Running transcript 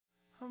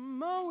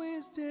I'm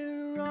always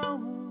dead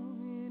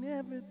wrong in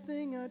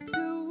everything I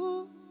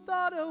do.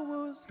 Thought I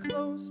was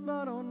close,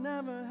 but I'll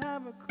never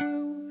have a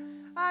clue.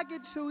 I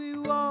could show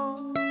you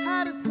all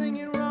how to sing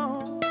it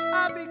wrong.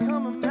 I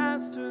become a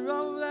master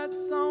of that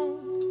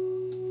song.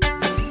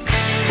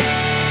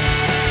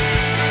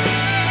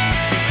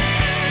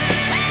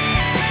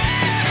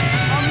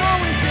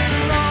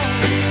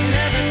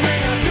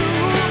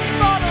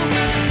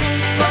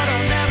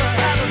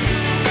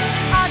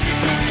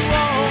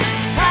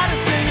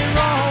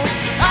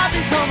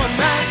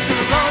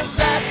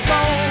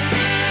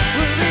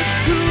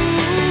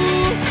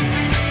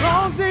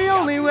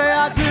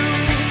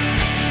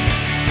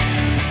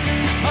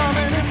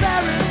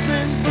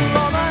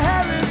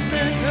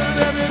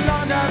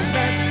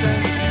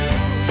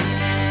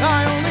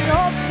 I only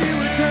hope she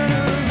would turn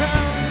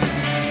around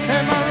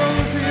and my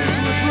roses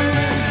would bloom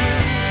and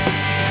bloom.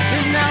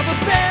 And now the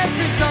bad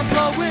things are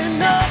blowing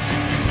up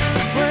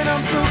when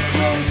I'm so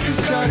close to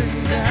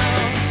shutting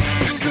down.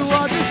 So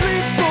I'll just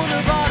reach for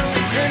the bottle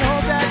and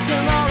hope that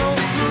tomorrow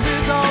will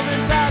dissolve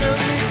inside of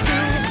me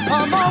too.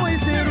 I'm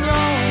always in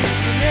wrong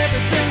in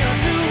everything I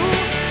do.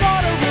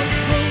 Thought I was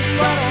close,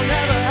 but I'll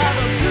never have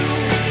a clue.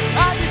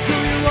 I can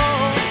show you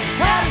all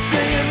how to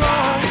sing it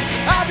wrong.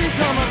 I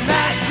become a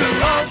master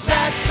of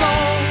that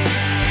song.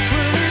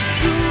 Well, it's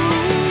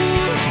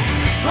true,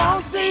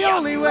 wrong's the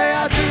only way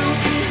I do.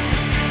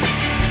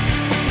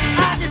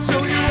 I can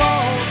show you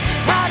all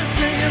how to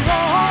sing it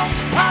wrong.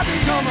 I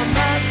become a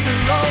master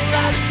of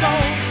that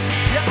song.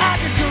 Yeah, I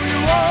can show you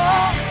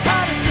all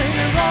how to sing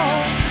it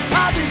wrong.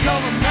 I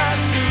become a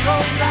master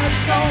of that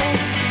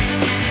song.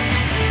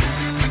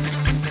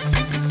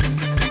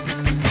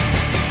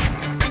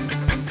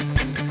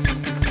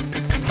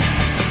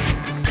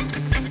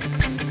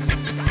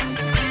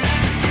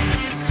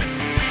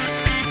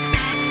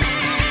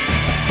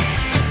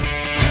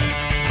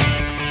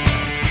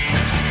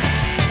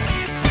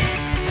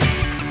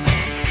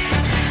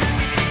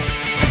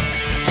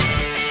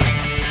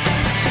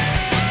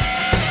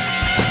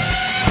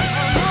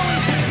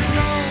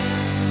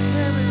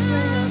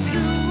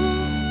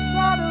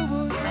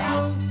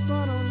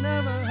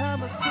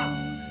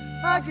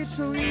 I can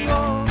show you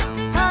all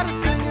how to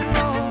sing it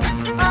wrong.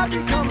 I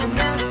become a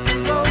master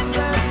of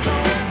that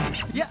song.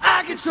 Yeah,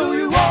 I can show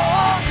you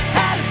all